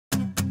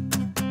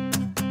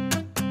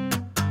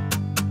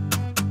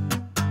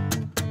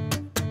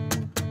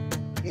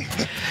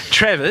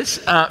Travis,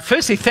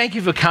 firstly, thank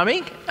you for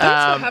coming. Thanks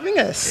for having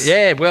us.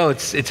 Yeah, well,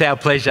 it's our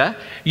pleasure.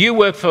 You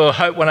work for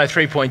Hope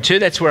 103.2.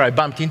 That's where I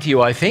bumped into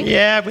you, I think.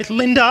 Yeah, with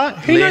Linda.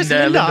 Who knows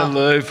Linda? Linda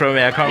Lou from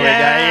our congregation.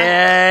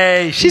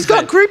 Yeah. She's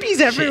got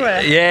groupies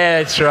everywhere.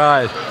 Yeah, that's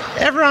right.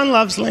 Everyone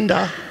loves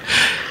Linda.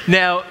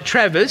 Now,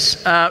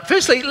 Travis,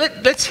 firstly,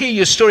 let's hear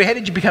your story. How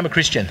did you become a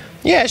Christian?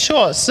 Yeah,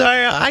 sure. So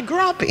I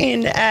grew up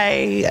in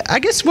I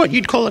guess what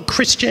you'd call a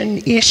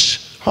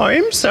Christian-ish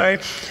home. So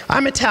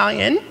I'm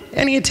Italian.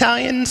 Any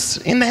Italians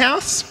in the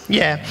house?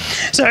 Yeah.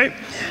 So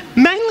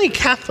mainly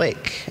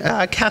Catholic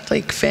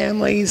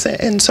families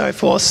and so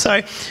forth.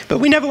 So, but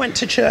we never went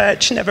to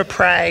church, never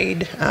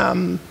prayed.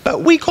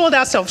 But we called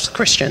ourselves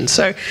Christians.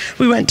 So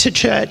we went to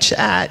church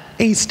at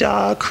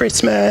Easter,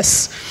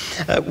 Christmas.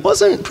 It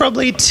wasn't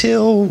probably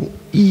till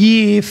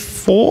year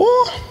 4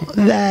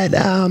 that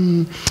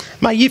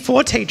my year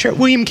 4 teacher at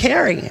William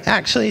Carey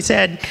actually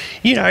said,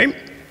 you know,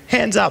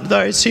 hands up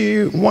those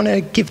who want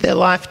to give their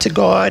life to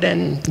God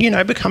and, you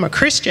know, become a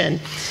Christian.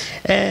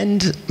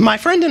 And my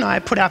friend and I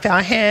put up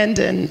our hand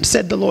and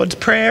said the Lord's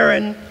Prayer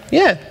and,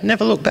 yeah,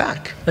 never looked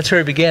back. That's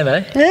where it began,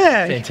 eh?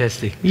 Yeah.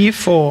 Fantastic. Year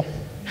 4.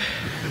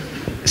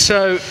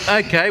 So,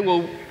 okay,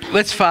 well,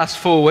 let's fast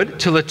forward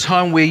to the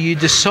time where you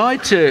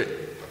decide to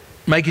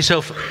make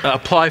yourself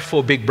apply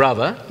for Big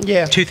Brother.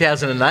 Yeah.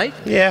 2008.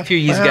 Yeah. A few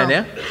years ago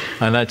now.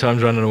 I know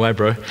time's running away,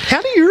 bro.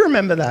 How do you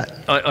remember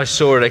that? I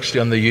saw it actually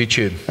on the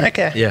YouTube.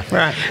 Okay. Yeah.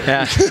 Right.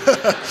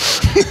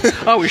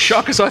 I was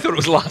shocked because I thought it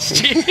was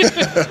last year.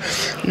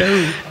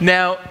 No.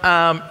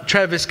 Now,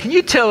 Travis, can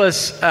you tell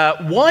us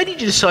why did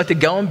you decide to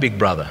go on Big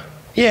Brother?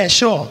 Yeah,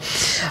 sure.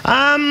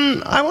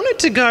 I wanted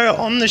to go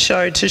on the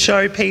show to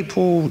show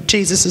people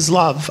Jesus'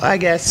 love, I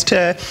guess,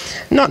 to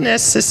not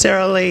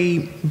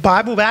necessarily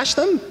Bible bash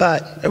them,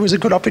 but it was a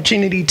good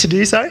opportunity to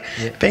do so.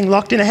 Yeah. Being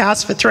locked in a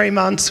house for 3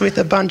 months with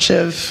a bunch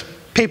of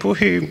people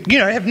who, you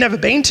know, have never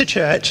been to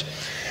church,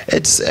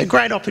 it's a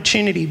great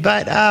opportunity.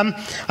 But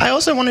I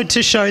also wanted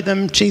to show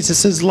them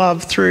Jesus'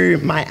 love through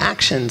my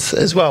actions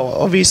as well.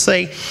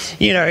 Obviously,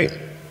 you know,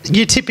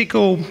 your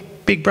typical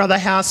Big Brother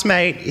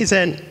housemate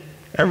isn't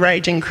a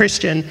raging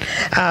Christian,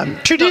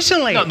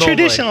 traditionally.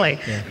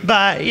 Yeah.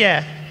 But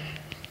yeah,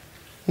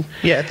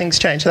 things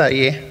changed that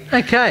year.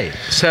 Okay,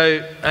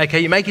 so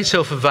you make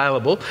yourself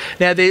available.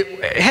 Now,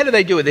 how do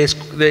they do it?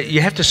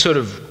 You have to sort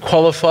of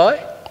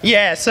qualify.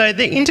 Yeah, so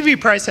the interview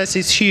process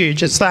is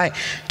huge. It's like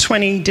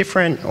 20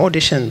 different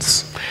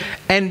auditions.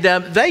 And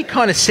they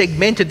kind of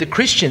segmented the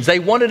Christians. They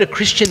wanted a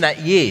Christian that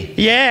year.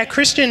 Yeah,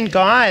 Christian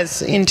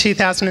guys in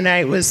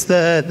 2008 was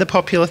the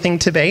popular thing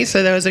to be.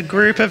 So there was a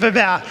group of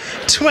about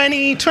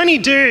 20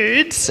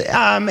 dudes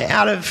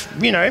out of,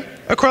 you know,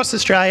 across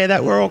Australia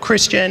that were all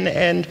Christian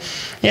and,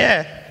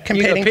 yeah,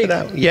 competing for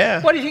that.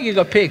 Yeah. Why do you think you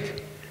got picked?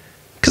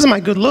 Because of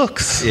my good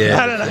looks. Yeah.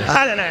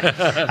 I don't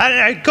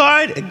know.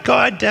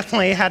 God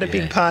definitely had a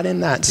big part in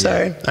that.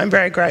 So I'm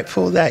very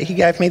grateful that he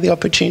gave me the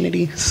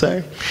opportunity.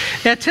 So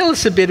now tell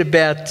us a bit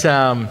about,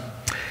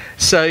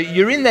 so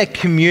you're in that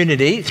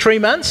community, 3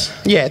 months?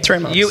 Yeah, 3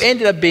 months. You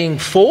ended up being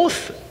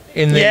 4th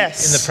in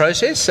the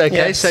process. Okay,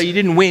 yes. So you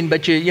didn't win,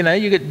 but you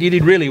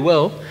did really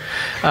well.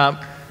 I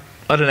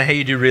don't know how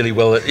you do really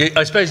well.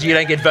 I suppose you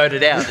don't get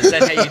voted out. Is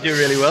that how you do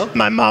really well?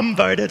 My mum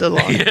voted a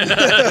lot.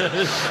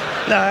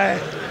 No.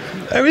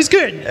 It was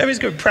good. It was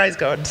good. Praise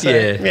God. So,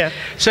 yeah.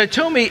 So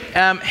tell me,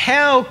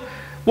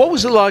 what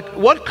was it like?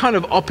 What kind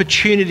of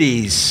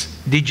opportunities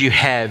did you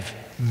have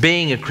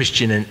being a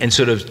Christian and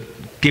sort of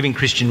giving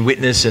Christian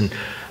witness? And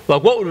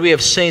like, what would we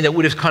have seen that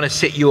would have kind of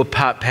set you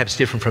apart, perhaps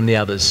different from the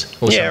others?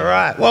 Yeah,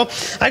 right. Well,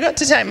 I got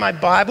to take my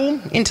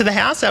Bible into the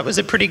house. That was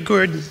a pretty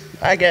good,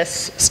 I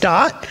guess,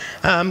 start.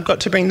 Got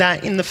to bring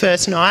that in the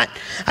first night.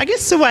 I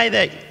guess the way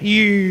that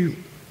you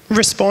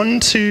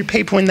respond to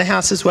people in the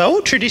house as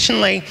well.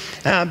 Traditionally,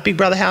 Big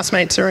Brother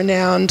housemates are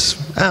renowned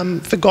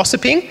for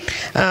gossiping.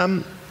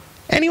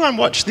 Anyone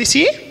watch this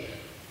year?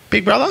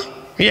 Big Brother?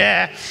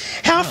 Yeah.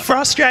 How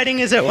frustrating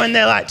is it when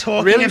they're like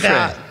talking really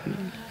about...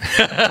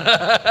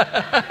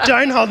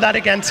 Don't hold that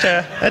against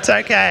her. It's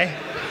okay.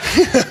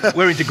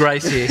 We're into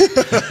grace here.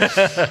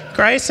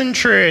 Grace and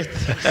truth.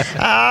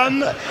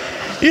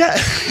 Yeah.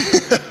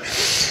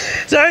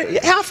 So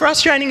how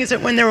frustrating is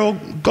it when they're all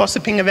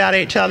gossiping about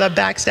each other,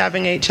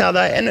 backstabbing each other?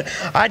 And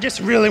I just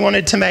really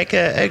wanted to make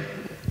a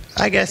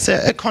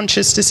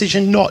conscious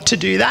decision not to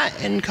do that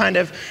and kind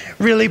of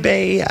really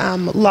be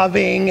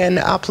loving and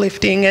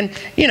uplifting and,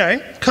 you know,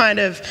 kind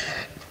of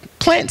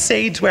plant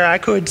seeds where I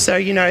could. So,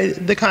 you know,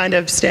 the kind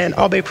of stand,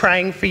 I'll be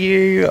praying for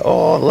you,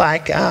 or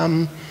like,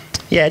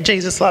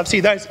 Jesus loves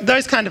you.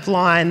 Those kind of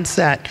lines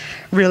that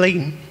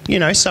really, you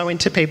know, sow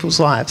into people's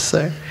lives.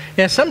 So.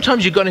 Now,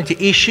 sometimes you got into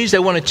issues. They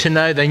wanted to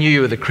know, they knew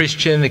you were the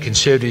Christian, the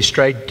conservative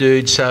straight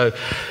dude, so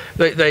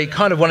they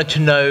kind of wanted to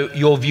know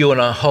your view on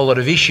a whole lot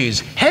of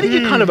issues. How did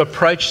you kind of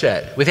approach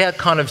that without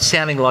kind of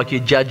sounding like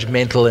you're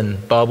judgmental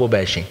and Bible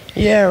bashing?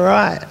 Yeah,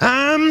 right.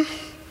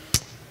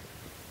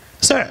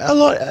 So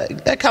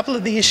a couple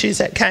of the issues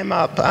that came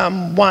up,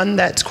 one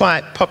that's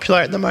quite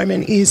popular at the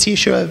moment is the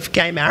issue of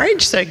gay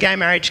marriage. So gay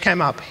marriage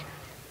came up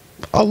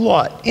a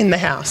lot in the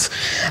house.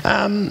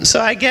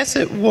 So I guess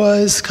it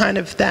was kind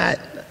of that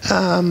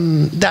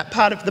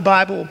part of the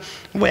Bible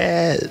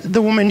where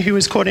the woman who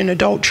was caught in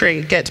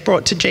adultery gets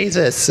brought to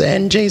Jesus,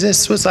 and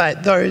Jesus was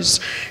like, those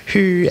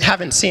who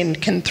haven't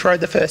sinned can throw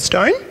the first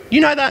stone.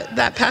 You know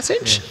that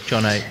passage? Yeah,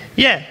 John 8.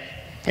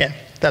 Yeah.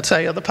 That's how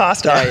you're the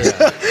pastor.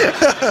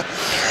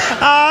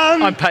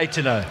 I'm paid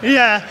to know.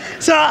 Yeah.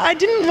 So I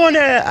didn't want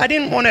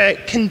to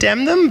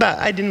condemn them, but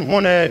I didn't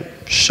want to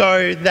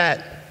show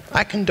that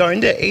I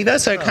condoned it either.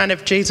 So kind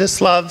of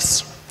Jesus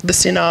loves the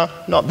sinner,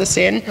 not the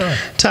sin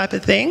type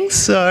of thing.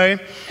 So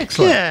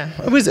excellent. Yeah,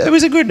 it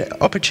was a good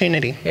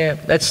opportunity. Yeah,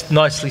 that's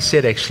nicely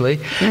said, actually.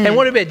 And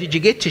what about, did you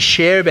get to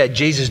share about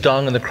Jesus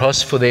dying on the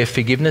cross for their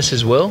forgiveness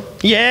as well?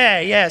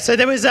 Yeah. So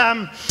there was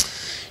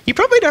you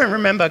probably don't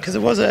remember because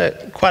it was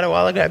quite a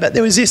while ago, but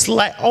there was this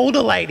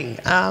older lady,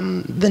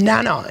 the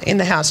nana in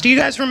the house. Do you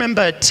guys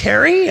remember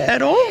Terry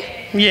at all?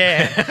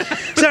 Yeah.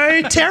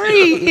 So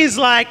Terry is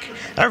like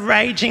a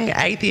raging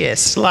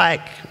atheist,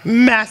 like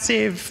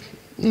massive,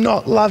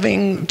 not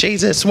loving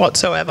Jesus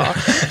whatsoever.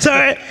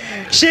 So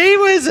she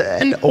was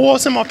an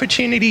awesome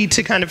opportunity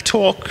to kind of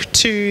talk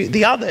to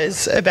the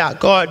others about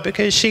God,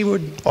 because she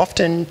would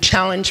often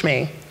challenge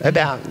me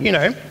about,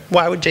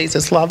 why would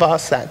Jesus love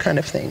us, that kind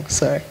of thing.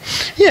 So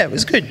yeah, it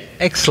was good.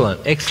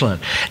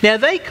 Excellent. Now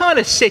they kind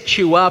of set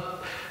you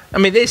up. I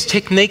mean, there's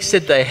techniques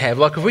that they have.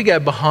 Like if we go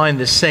behind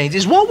the scenes,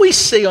 is what we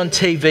see on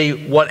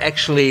TV what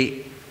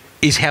actually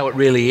is how it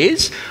really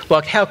is?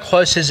 Like how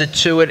close is it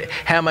to it?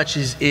 How much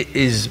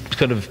is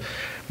kind of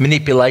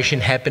manipulation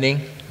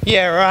happening?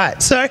 Yeah,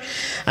 right. So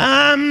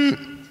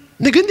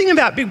the good thing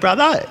about Big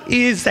Brother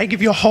is they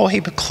give you a whole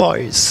heap of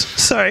clothes.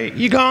 So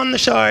you go on the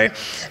show,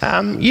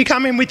 you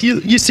come in with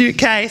your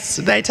suitcase,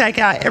 they take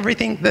out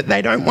everything that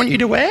they don't want you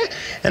to wear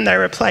and they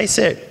replace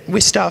it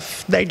with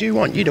stuff they do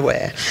want you to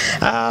wear.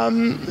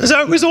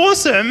 So it was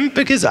awesome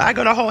because I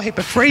got a whole heap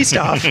of free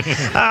stuff.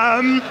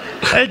 I'm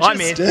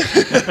in.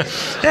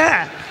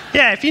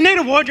 Yeah, if you need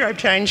a wardrobe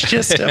change,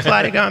 just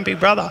apply to go on Big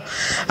Brother.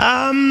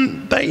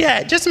 But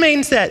yeah, it just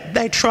means that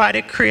they try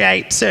to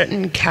create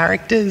certain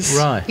characters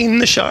in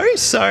the show.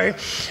 So,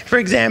 for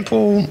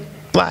example,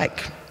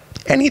 like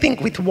anything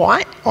with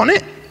white on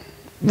it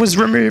was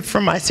removed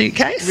from my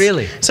suitcase.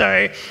 Really?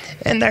 So,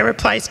 and they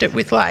replaced it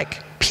with like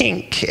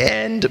pink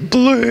and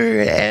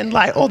blue and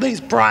like all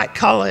these bright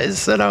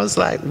colours that I was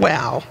like,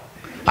 wow.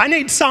 I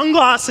need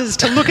sunglasses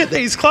to look at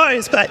these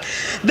clothes, but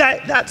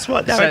that's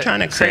what they were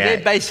trying to create. So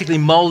they're basically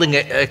moulding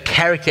a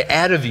character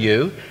out of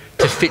you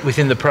to fit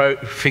within the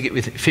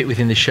fit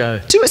within the show.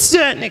 To a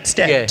certain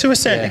extent. Yeah, to a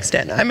certain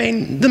extent. I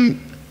mean,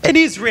 it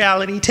is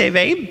reality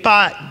TV,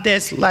 but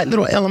there's like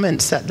little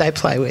elements that they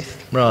play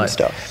with and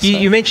stuff. So.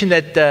 You mentioned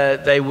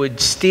that they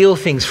would steal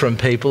things from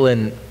people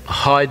and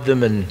hide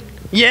them and...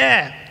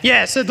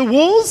 Yeah, so the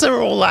walls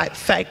are all like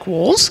fake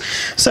walls.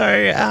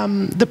 So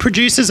the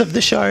producers of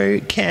the show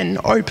can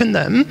open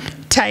them,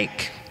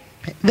 take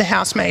the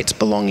housemates'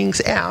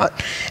 belongings out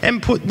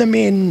and put them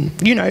in,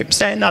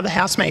 say another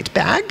housemate's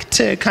bag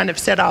to kind of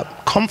set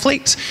up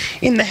conflict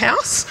in the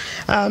house.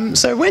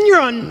 So when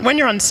you're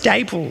on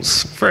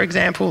staples, for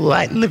example,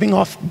 like living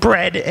off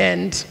bread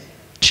and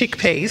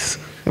chickpeas,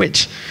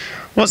 which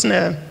wasn't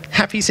a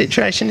happy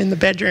situation in the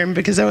bedroom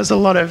because there was a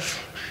lot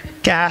of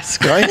gas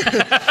going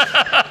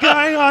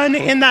on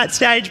in that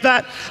stage,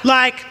 but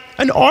like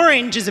an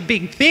orange is a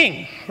big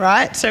thing,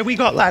 right? So we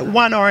got like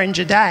 1 orange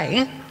a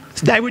day.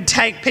 They would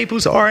take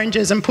people's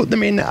oranges and put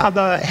them in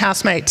other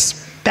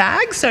housemates'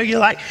 bags. So you're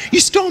like, you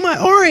stole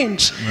my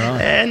orange.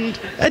 Right. And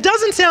it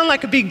doesn't sound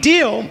like a big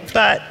deal,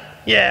 but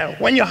yeah,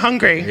 when you're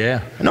hungry,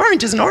 an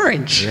orange is an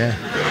orange.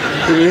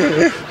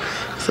 Yeah.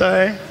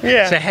 So,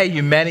 yeah. So how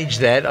you manage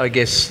that, I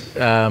guess...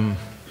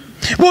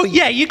 Well,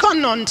 yeah, you've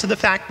gotten on to the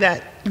fact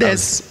that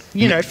there's,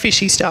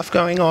 fishy stuff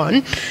going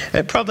on.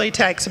 It probably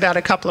takes about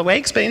a couple of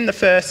weeks, but in the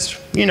first,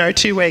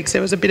 2 weeks,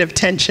 there was a bit of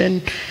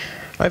tension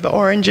over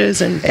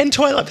oranges and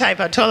toilet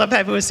paper. Toilet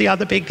paper was the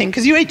other big thing,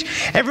 because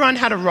everyone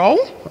had a roll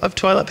of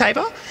toilet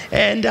paper,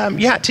 and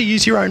you had to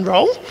use your own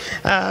roll.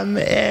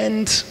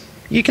 And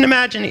you can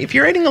imagine, if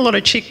you're eating a lot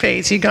of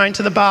chickpeas, you're going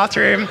to the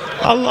bathroom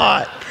a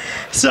lot.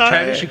 So,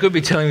 Travis, you could be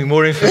telling me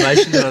more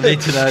information than I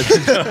need to know.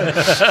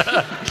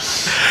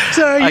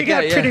 So you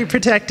get pretty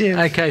protective.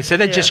 Okay, so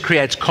that just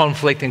creates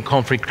conflict, and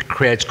conflict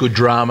creates good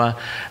drama,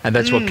 and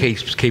that's what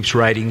keeps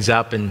ratings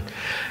up. And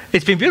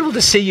it's been beautiful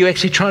to see you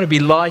actually trying to be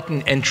light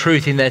and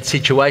truth in that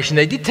situation.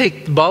 They did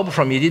take the Bible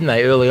from you, didn't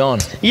they, early on?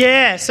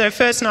 Yeah, so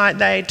first night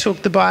they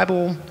took the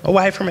Bible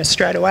away from us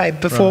straight away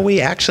before we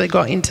actually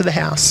got into the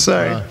house.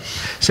 So,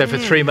 so for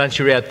 3 months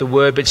you're out the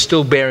Word, but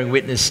still bearing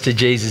witness to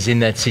Jesus in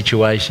that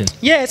situation.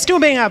 Yeah,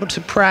 still being able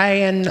to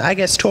pray and I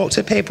guess talk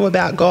to people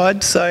about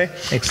God. So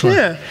excellent.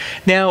 Yeah.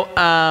 Now,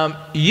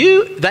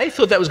 they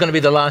thought that was going to be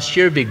the last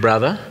year of Big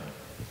Brother.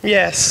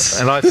 Yes.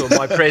 And I thought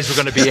my prayers were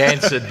going to be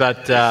answered,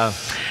 but,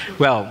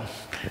 well,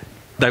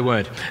 they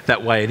weren't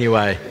that way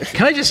anyway.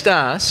 Can I just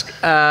ask,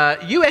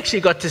 you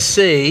actually got to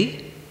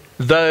see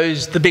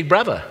the Big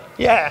Brother?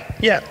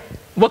 Yeah.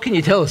 What can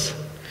you tell us?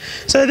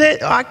 So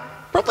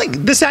probably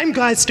the same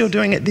guy's still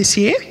doing it this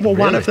year. Well,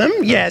 one of them,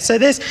 yeah. So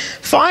there's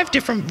 5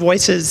 different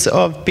voices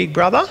of Big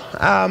Brother.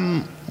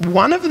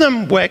 One of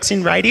them works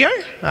in radio.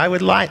 I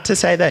would like to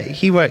say that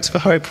he works for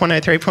Hope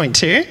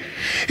 103.2.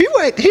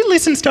 Who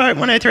listens to Hope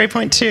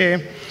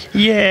 103.2?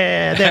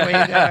 Yeah, there we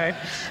go.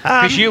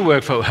 Because you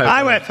work for Hope.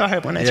 I work for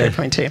Hope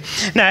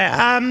 103.2.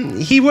 No,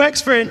 he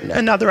works for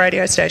another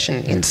radio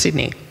station in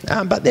Sydney.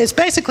 But there's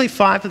basically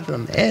 5 of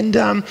them. And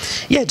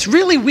yeah, it's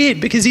really weird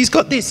because he's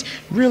got this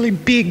really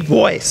big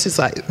voice. It's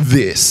like,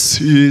 this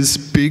is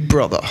Big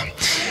Brother.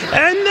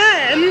 And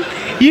then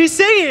you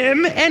see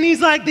him and he's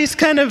like this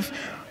kind of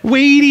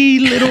weedy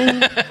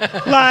little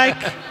like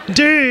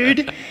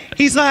dude.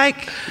 He's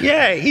like,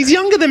 yeah, he's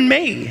younger than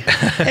me,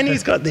 and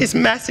he's got this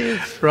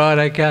massive... Right,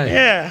 okay.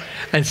 Yeah.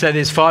 And so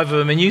there's 5 of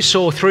them, and you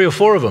saw 3 or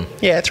 4 of them?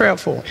 Yeah, 3 or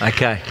 4.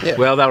 Okay. Yeah.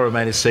 Well, they'll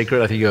remain a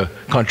secret. I think you're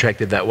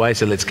contracted that way,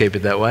 so let's keep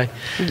it that way.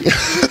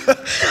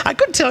 I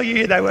could tell you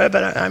who they were,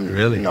 but I'm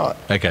really not.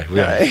 Okay.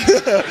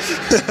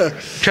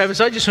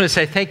 Travis, I just want to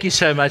say thank you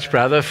so much,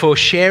 brother, for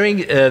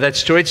sharing that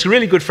story. It's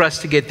really good for us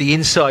to get the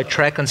inside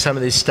track on some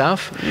of this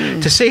stuff,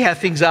 to see how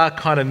things are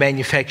kind of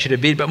manufactured a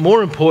bit, but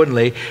more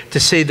importantly, to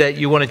see that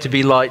you wanted to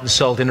be light and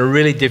salt in a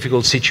really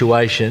difficult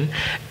situation,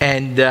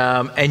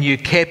 and you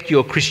kept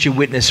your Christian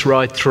witness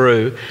right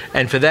through,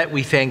 and for that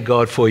we thank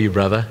God for you,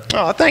 brother.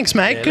 Oh, thanks,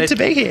 mate. Good to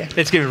be here.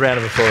 Let's give him a round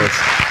of applause.